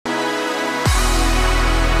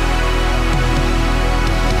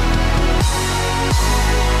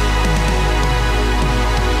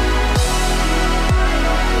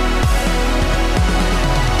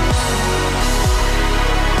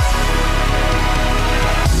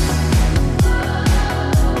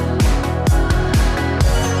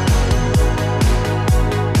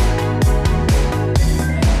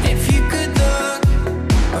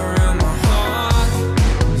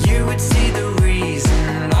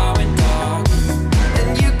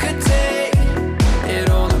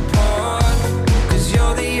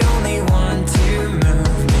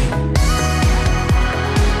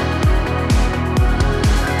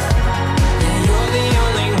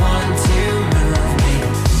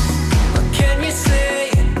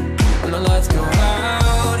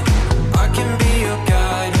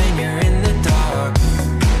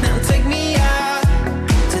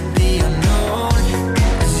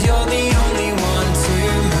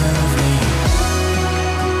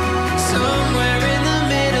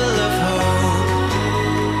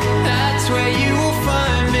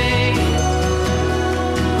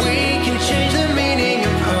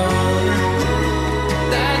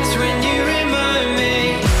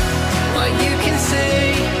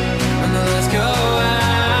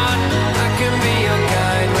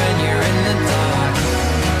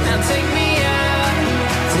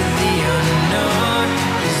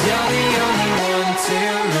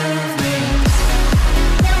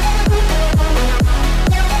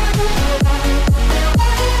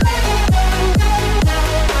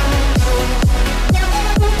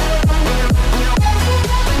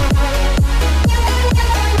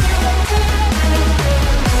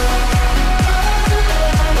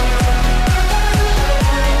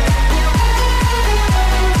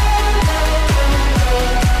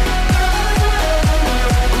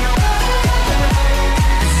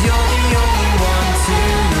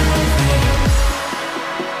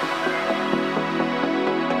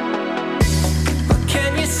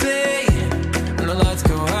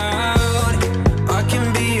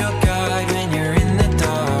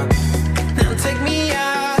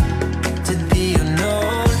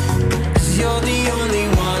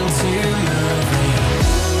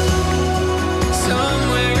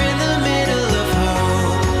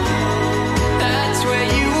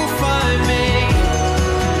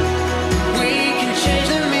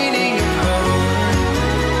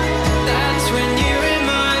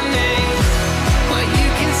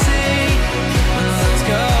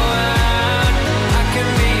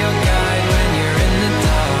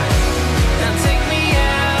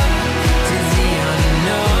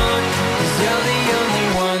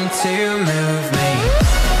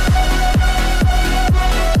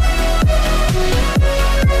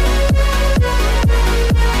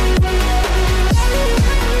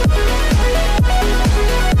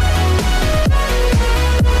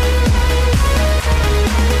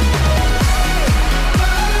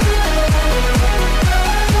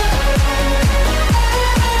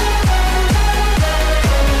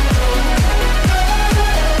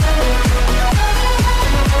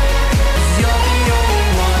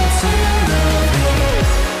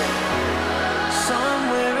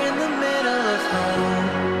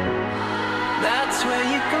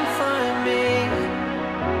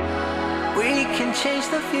change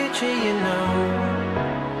the future, you know.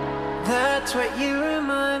 That's what you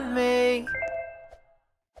remind me.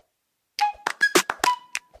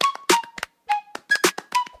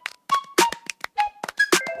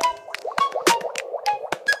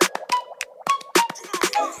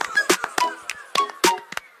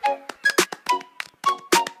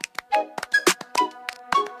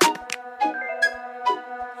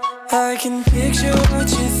 I can picture what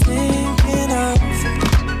you're thinking of.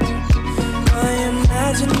 My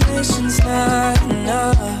imagination's not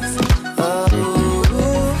enough. Oh,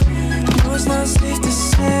 no, it's not safe to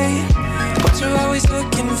say what you're always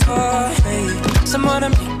looking for. Hey, someone to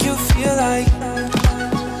make you feel like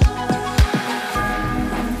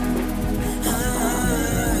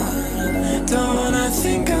don't wanna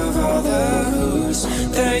think of all the who's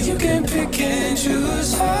that you can pick and choose.